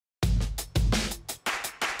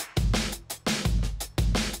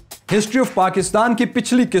History of Pakistan की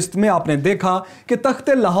पिछली किस्त में आपने देखा कि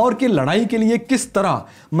तख्ते लाहौर की लड़ाई के लिए किस तरह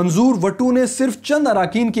मंजूर भुट्टो ने सिर्फ चंद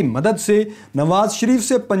अराकीन की मदद से नवाज शरीफ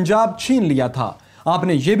से पंजाब छीन लिया था।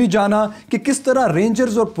 आपने ये भी जाना कि किस तरह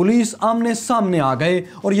रेंजर्स और पुलिस आमने सामने आ गए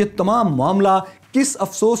और ये तमाम मामला किस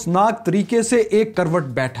अफसोसनाक तरीके से एक करवट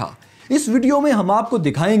बैठा। इस वीडियो में हम आपको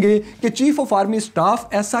दिखाएंगे कि चीफ ऑफ आर्मी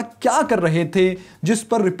स्टाफ ऐसा क्या कर रहे थे जिस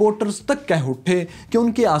पर रिपोर्टर्स तक कह उठे कि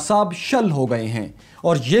उनके आसाब शल हो गए हैं,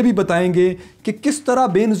 और यह भी बताएंगे कि किस तरह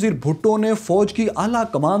बेनज़ीर भुट्टो ने फौज की आला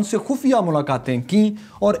कमान से खुफिया मुलाकातें की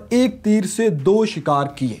और एक तीर से दो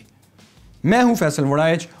शिकार किए। मैं हूं फैसल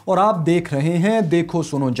वड़ाइच और आप देख रहे हैं देखो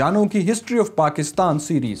सुनो जानो की हिस्ट्री ऑफ पाकिस्तान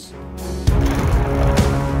सीरीज।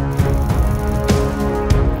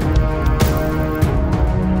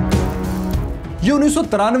 ये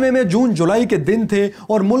 1993 में जून जुलाई के दिन थे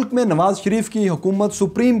और मुल्क में नवाज शरीफ की हुकूमत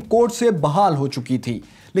सुप्रीम कोर्ट से बहाल हो चुकी थी,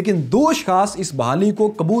 लेकिन दो अशखास इस बहाली को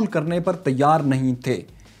कबूल करने पर तैयार नहीं थे।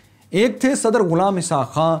 एक थे सदर गुलाम इसा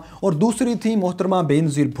खां और दूसरी थी मोहतरमा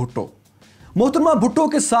बेनज़ीर भुट्टो। मोहतरमा भुट्टो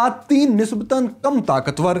के साथ तीन निस्बतन कम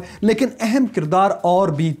ताकतवर लेकिन अहम किरदार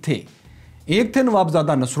और भी थे। एक थे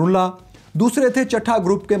नवाबजादा नसरुल्लाह, दूसरे थे चट्ठा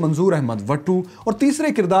ग्रुप के मंजूर अहमद वट्टू और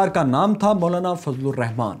तीसरे किरदार का नाम था मौलाना फजलुर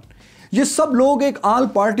रहमान। ये सब लोग एक आल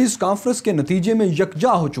पार्टीज कॉन्फ्रेंस के नतीजे में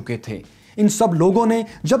यकजा हो चुके थे। इन सब लोगों ने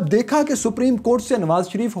जब देखा कि सुप्रीम कोर्ट से नवाज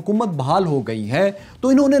शरीफ हुकूमत बहाल हो गई है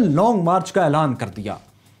तो इन्होंने लॉन्ग मार्च का ऐलान कर दिया।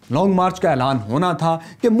 लॉन्ग मार्च का ऐलान होना था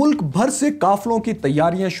कि मुल्क भर से काफिलों की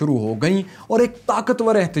तैयारियां शुरू हो गईं और एक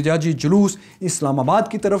ताकतवर एहतजाजी जुलूस इस्लामाबाद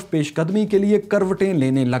की तरफ पेशकदमी के लिए करवटें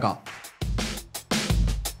लेने लगा।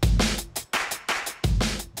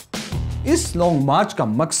 इस लॉन्ग मार्च का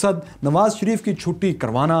मकसद नवाज शरीफ की छुट्टी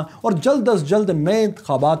करवाना और जल्द अज जल्द नए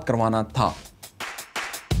इंतखाबात करवाना था।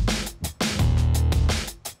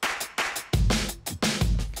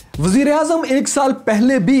 वजीर आजम एक साल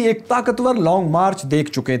पहले भी एक ताकतवर लॉन्ग मार्च देख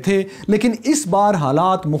चुके थे, लेकिन इस बार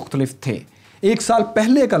हालात मुख्तलिफ थे। एक साल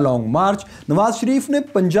पहले का लॉन्ग मार्च नवाज शरीफ ने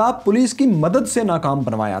पंजाब पुलिस की मदद से नाकाम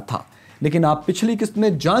बनवाया था, लेकिन आप पिछली किस्त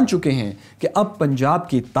में जान चुके हैं कि अब पंजाब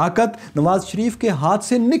की ताकत नवाज शरीफ के हाथ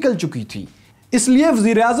से निकल चुकी थी। इसलिए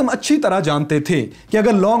वजीर आजम अच्छी तरह जानते थे कि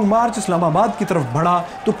अगर लॉन्ग मार्च इस्लामाबाद की तरफ बढ़ा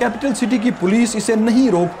तो कैपिटल सिटी की पुलिस इसे नहीं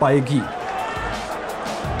रोक पाएगी।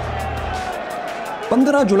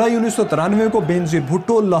 15 जुलाई 1993 को बेनज़ीर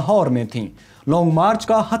भुट्टो लाहौर में थीं। लॉन्ग मार्च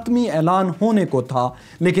का हतमी ऐलान होने को था,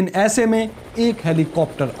 लेकिन ऐसे में एक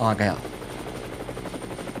हेलीकॉप्टर आ गया।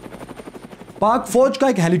 पाक फौज का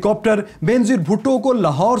एक हेलीकॉप्टर बेनज़ीर भुट्टो को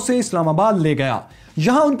लाहौर से इस्लामाबाद ले गया।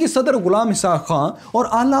 यहां उनकी सदर गुलाम इसा खां और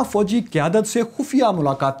आला फौजी क़यादत से खुफिया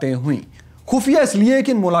मुलाकातें हुईं। खुफिया इसलिए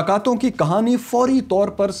कि इन मुलाकातों की कहानी फौरी तौर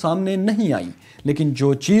पर सामने नहीं आई, लेकिन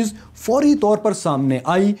जो चीज़ फौरी तौर पर सामने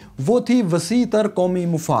आई वो थी वसी तर कौमी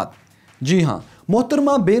मुफाद। जी हाँ,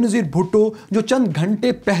 मोहतरमा बेनज़ीर भुट्टो जो चंद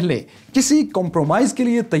घंटे पहले किसी कॉम्प्रोमाइज़ के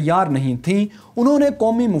लिए तैयार नहीं थीं, उन्होंने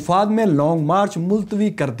कौमी मुफाद में लॉन्ग मार्च मुलतवी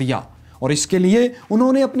कर दिया और इसके लिए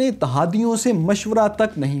उन्होंने अपने इत्तेहादियों से मशवरा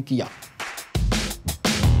तक नहीं किया।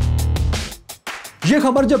 यह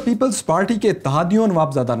खबर जब पीपल्स पार्टी के इत्तेहादियों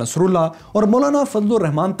नवाबजादा नसरुल्लाह और मौलाना फजलुर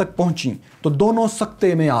रहमान तक पहुंची तो दोनों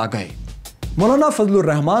सख्ते में आ गए। मौलाना फजलुर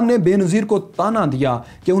रहमान ने बेनज़ीर को ताना दिया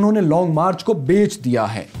कि उन्होंने लॉन्ग मार्च को बेच दिया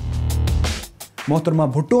है। मोहतरमा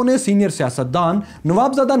भुट्टो ने सीनियर सियासतदान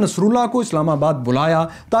नवाबजादा नसरुल्लाह को इस्लामाबाद बुलाया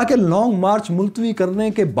ताकि लॉन्ग मार्च मुलतवी करने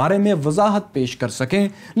के बारे में वजाहत पेश कर सकें,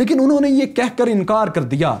 लेकिन उन्होंने ये कहकर इनकार कर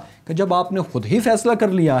दिया कि जब आपने खुद ही फैसला कर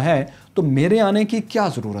लिया है तो मेरे आने की क्या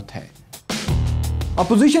ज़रूरत है।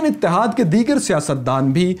 अपोजिशन इत्तेहाद के दीगर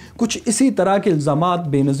सियासतदान भी कुछ इसी तरह के इल्ज़ामात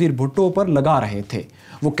बेनज़ीर भुट्टो पर लगा रहे थे।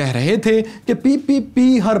 वो कह रहे थे कि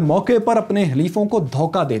पीपीपी हर मौके पर अपने हलीफों को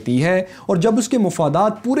धोखा देती है और जब उसके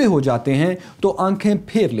मुफादात पूरे हो जाते हैं तो आंखें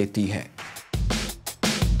फेर लेती है।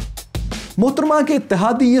 मोहतरमा के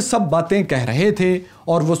इत्तेहादी ये सब बातें कह रहे थे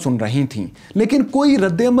और वो सुन रही थीं, लेकिन कोई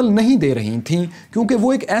रद्द-ए-अमल नहीं दे रही थीं, क्योंकि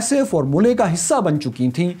वो एक ऐसे फॉर्मूले का हिस्सा बन चुकी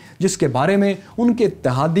थीं जिसके बारे में उनके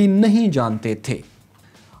इत्तेहादी नहीं जानते थे।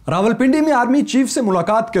 रावलपिंडी में आर्मी चीफ से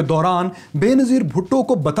मुलाकात के दौरान बेनज़ीर भुट्टो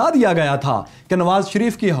को बता दिया गया था कि नवाज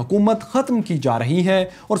शरीफ की हुकूमत ख़त्म की जा रही है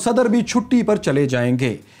और सदर भी छुट्टी पर चले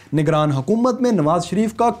जाएंगे। निगरान हुकूमत में नवाज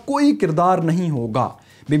शरीफ का कोई किरदार नहीं होगा।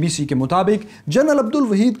 बीबीसी के मुताबिक जनरल अब्दुल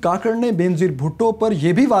वहीद काकर ने बेनज़ीर भुट्टो पर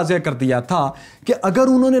यह भी वाज़ेह कर दिया था कि अगर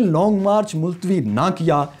उन्होंने लॉन्ग मार्च मुलतवी ना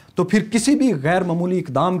किया तो फिर किसी भी गैर मामूली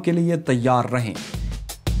इक़दाम के लिए तैयार रहें।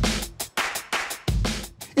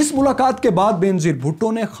 इस मुलाकात के बाद बेनज़ीर भुट्टो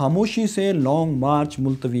ने खामोशी से लॉन्ग मार्च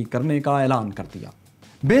मुलतवी करने का ऐलान कर दिया।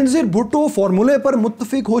 बेनज़ीर भुट्टो फॉर्मूले पर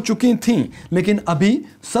मुत्तफिक हो चुकी थीं, लेकिन अभी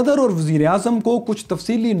सदर और वज़ीर आज़म को कुछ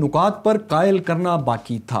तफसीली नुकात पर कायल करना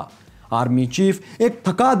बाकी था। आर्मी चीफ एक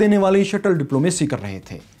थका देने वाली शटल डिप्लोमेसी कर रहे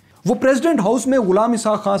थे। वो प्रेसिडेंट हाउस में गुलाम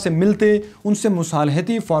इसहाक खां से मिलते, उनसे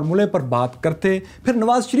मुसालहती फार्मूले पर बात करते, फिर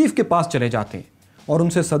नवाज शरीफ के पास चले जाते और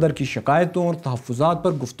उनसे सदर की शिकायतों और तहफ़्फ़ुज़ात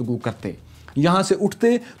पर गुफ्तगू करते। यहाँ से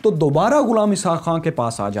उठते तो दोबारा गुलाम इसहाक खां के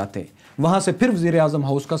पास आ जाते, वहाँ से फिर वज़ीर आज़म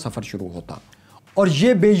हाउस का सफ़र शुरू होता। और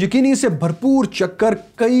ये बेयकीनी से भरपूर चक्कर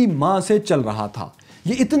कई माह से चल रहा था।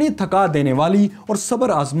 ये इतनी थका देने वाली और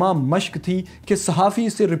सब्र आजमा मश्क थी कि सहाफ़ी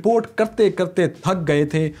से रिपोर्ट करते करते थक गए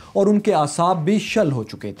थे और उनके आसाब भी शल हो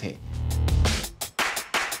चुके थे।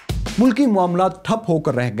 मुल्की मामलात ठप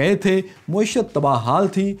होकर रह गए थे, मुईशत तबाह हाल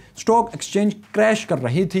थी, स्टॉक एक्सचेंज क्रैश कर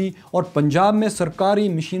रही थी और पंजाब में सरकारी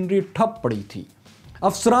मशीनरी ठप पड़ी थी।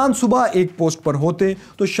 अफसरान सुबह एक पोस्ट पर होते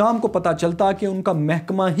तो शाम को पता चलता कि उनका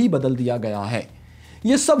महकमा ही बदल दिया गया है।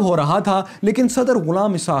 ये सब हो रहा था, लेकिन सदर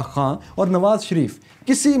गुलाम इसहाक खां और नवाज शरीफ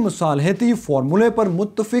किसी मुसालहती फार्मूले पर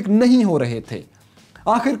मुत्तफिक नहीं हो रहे थे।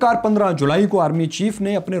 आखिरकार 15 जुलाई को आर्मी चीफ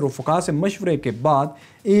ने अपने रुफ़क़ा से मशवरे के बाद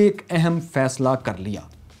एक अहम फैसला कर लिया।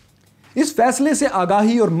 इस फैसले से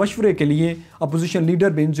आगाही और मशवरे के लिए अपोजिशन लीडर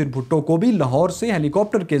बेनज़ीर भुट्टो को भी लाहौर से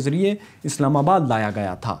हेलीकॉप्टर के जरिए इस्लामाबाद लाया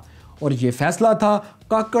गया था और ये फैसला था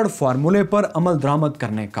काकड़ फार्मूले पर अमल दरामद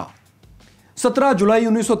करने का। 17 जुलाई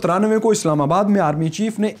 1993 को इस्लामाबाद में आर्मी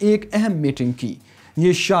चीफ ने एक अहम मीटिंग की।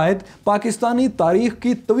 ये शायद पाकिस्तानी तारीख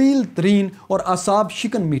की तवील तरीन और आसाब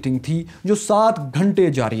शिकन मीटिंग थी जो 7 घंटे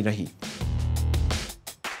जारी रही।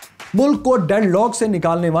 मुल्क को डेडलॉक से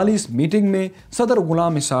निकालने वाली इस मीटिंग में सदर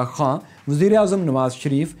गुलाम इसहाक खां, वज़ीर आज़म Nawaz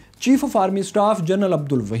Sharif, chief of army staff general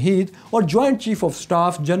Abdul Waheed और joint chief of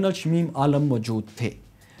staff general Shamim आलम मौजूद थे।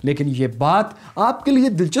 लेकिन ये बात आपके लिए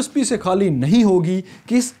दिलचस्पी से खाली नहीं होगी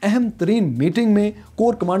कि इस अहम तरीन मीटिंग में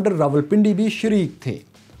कोर कमांडर रावलपिंडी भी शरीक थे।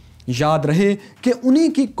 याद रहे कि उन्हीं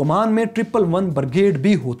की कमान में 111 ब्रिगेड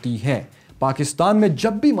भी होती है। पाकिस्तान में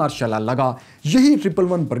जब भी मार्शल लॉ लगा, यही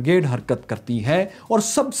 111 ब्रिगेड हरकत करती है और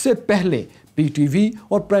सबसे पहले पीटीवी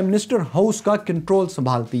और प्राइम मिनिस्टर हाउस का कंट्रोल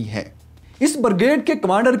संभालती है। इस ब्रिगेड के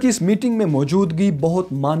कमांडर की इस मीटिंग में मौजूदगी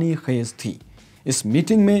बहुत मानी खेज थी। इस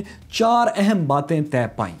मीटिंग में 4 अहम बातें तय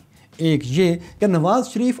पाईं। एक ये कि नवाज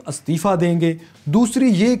शरीफ इस्तीफ़ा देंगे, दूसरी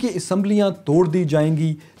ये कि असम्बलियाँ तोड़ दी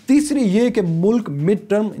जाएंगी, तीसरी ये कि मुल्क मिड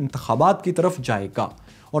टर्म इंतखाबात की तरफ जाएगा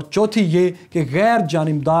और चौथी ये कि गैर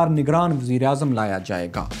जानिबदार निगरान वज़ीर आज़म लाया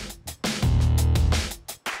जाएगा।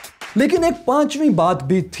 लेकिन एक 5वीं बात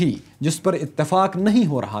भी थी जिस पर इत्तेफाक नहीं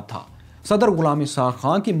हो रहा था। सदर गुलाम इसहाक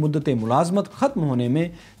खां की मुद्दत मुलाजमत ख़त्म होने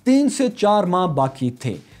में 3 से 4 माह बाकी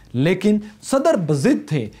थे, लेकिन सदर बज़िद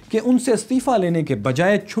थे कि उनसे इस्तीफ़ा लेने के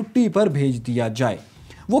बजाय छुट्टी पर भेज दिया जाए।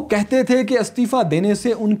 वो कहते थे कि इस्तीफ़ा देने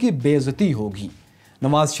से उनकी बेइज्जती होगी।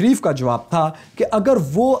 नवाज शरीफ का जवाब था कि अगर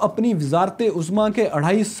वो अपनी वज़ारत उज़्मा के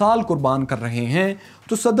 2.5 साल कुर्बान कर रहे हैं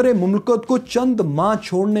तो सदर मुमलकत को चंद माह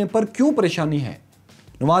छोड़ने पर क्यों परेशानी है।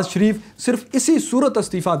 नवाज शरीफ सिर्फ इसी सूरत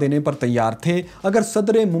इस्तीफ़ा देने पर तैयार थे अगर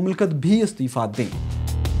सदर मुमलकत भी इस्तीफ़ा दें।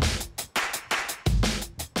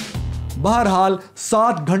 बहरहाल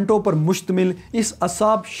 7 घंटों पर मुश्तमिल इस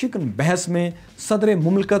असाब शिकन बहस में सदर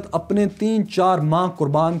मुमलकत अपने 3-4 माह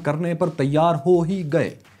कुर्बान करने पर तैयार हो ही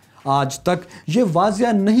गए। आज तक ये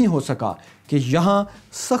वाज़िया नहीं हो सका कि यहाँ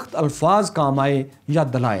सख्त अल्फाज काम आए या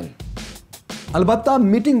दलाइल। अलबत्ता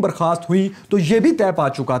मीटिंग बर्खास्त हुई तो ये भी तय पा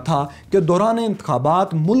चुका था कि दौरान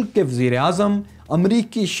इंतखाबात मुल्क के वज़ीर आज़म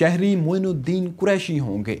अमरीकी शहरी मोइनुद्दीन कुरैशी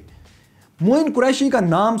होंगे। मोइन कुरैशी का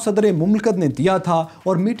नाम सदर मुमलकत ने दिया था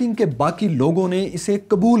और मीटिंग के बाकी लोगों ने इसे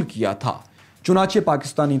कबूल किया था। चुनाचे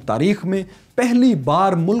पाकिस्तानी तारीख में पहली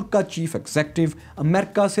बार मुल्क का चीफ एग्जेक्टिव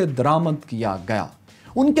अमेरिका से दरामद किया गया।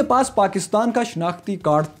 उनके पास पाकिस्तान का शनाख्ती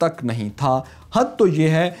कार्ड तक नहीं था। हद तो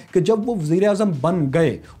यह है कि जब वो वज़ीर आज़म बन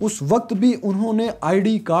गए उस वक्त भी उन्होंने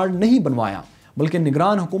आईडी कार्ड नहीं बनवाया, बल्कि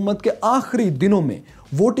निगरान हुकूमत के आखिरी दिनों में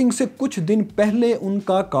वोटिंग से कुछ दिन पहले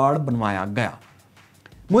उनका कार्ड बनवाया गया।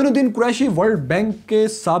 मोइनुद्दीन कुरैशी वर्ल्ड बैंक के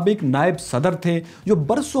साबिक नायब सदर थे जो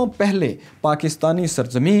बरसों पहले पाकिस्तानी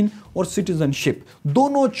सरजमीन और सिटीजनशिप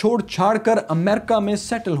दोनों छोड़ छाड़ कर अमेरिका में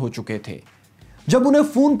सेटल हो चुके थे। जब उन्हें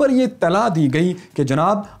फ़ोन पर यह इत्तला दी गई कि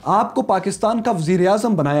जनाब आपको पाकिस्तान का वज़ीर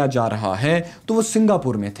आज़म बनाया जा रहा है, तो वो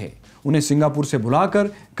सिंगापुर में थे। उन्हें सिंगापुर से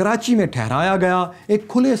बुलाकर कराची में ठहराया गया, एक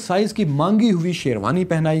खुले साइज़ की मांगी हुई शेरवानी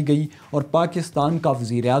पहनाई गई और पाकिस्तान का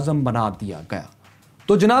वज़ीर आज़म बना दिया गया।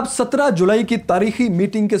 तो जनाब 17 जुलाई की तारीखी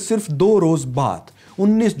मीटिंग के सिर्फ 2 रोज़ बाद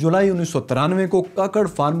 19 जुलाई 1993 को काकड़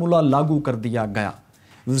फार्मूला लागू कर दिया गया।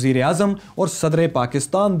 वज़ीर आज़म और सदर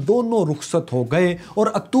पाकिस्तान दोनों रुखसत हो गए और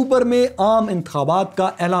अक्टूबर में आम इंतखाबात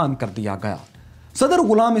का ऐलान कर दिया गया। सदर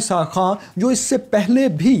गुलाम इसहाक खां, जो इससे पहले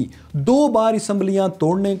भी 2 बार असम्बलियाँ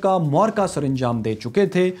तोड़ने का मौरका सरंजाम दे चुके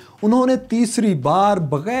थे, उन्होंने तीसरी बार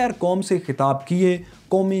बगैर कौम से खिताब किए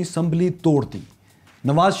कौमी असम्बली तोड़ दी।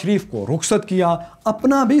 नवाज शरीफ को रुखसत किया,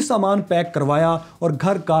 अपना भी सामान पैक करवाया और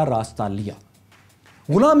घर का रास्ता लिया।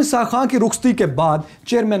 गुलाम इसहाक खां की रुखसती के बाद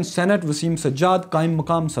चेयरमैन सेनेट वसीम सज्जाद कायम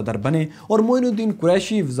मकाम सदर बने और मोइनुद्दीन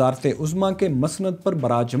कुरैशी वज़ारत उज़्मा के मसनद पर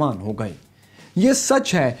बराजमान हो गए। ये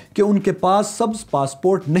सच है कि उनके पास सब्ज़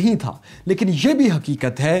पासपोर्ट नहीं था, लेकिन यह भी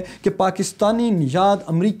हकीकत है कि पाकिस्तानी निजात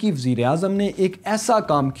अमरीकी वज़ीर आज़म ने एक ऐसा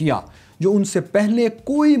काम किया जो उनसे पहले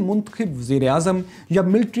कोई मुंतखब वज़ीर आज़म या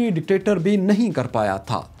मिलिट्री डिक्टेटर भी नहीं कर पाया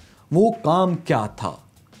था। वो काम क्या था?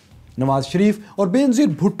 नवाज शरीफ और बेनज़ीर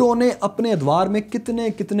भुट्टो ने अपने अदवार में कितने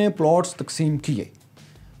कितने प्लॉट्स तकसीम किए?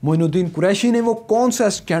 मोइनुद्दीन कुरैशी ने वो कौन सा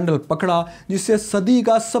स्कैंडल पकड़ा जिसे सदी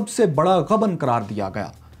का सबसे बड़ा गबन करार दिया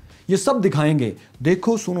गया? ये सब दिखाएंगे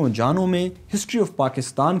देखो सुनो जानो में हिस्ट्री ऑफ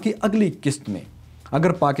पाकिस्तान की अगली किस्त में।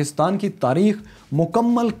 अगर पाकिस्तान की तारीख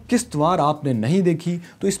मुकम्मल किस्तवार आपने नहीं देखी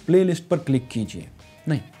तो इस प्लेलिस्ट पर क्लिक कीजिए,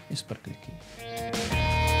 नहीं इस पर क्लिक कीजिए।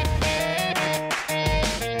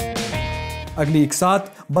 अगली एक साथ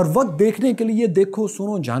बर वक्त देखने के लिए देखो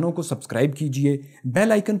सुनो जानो को सब्सक्राइब कीजिए,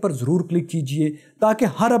 बेल आइकन पर जरूर क्लिक कीजिए ताकि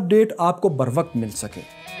हर अपडेट आपको बर वक्त मिल सके।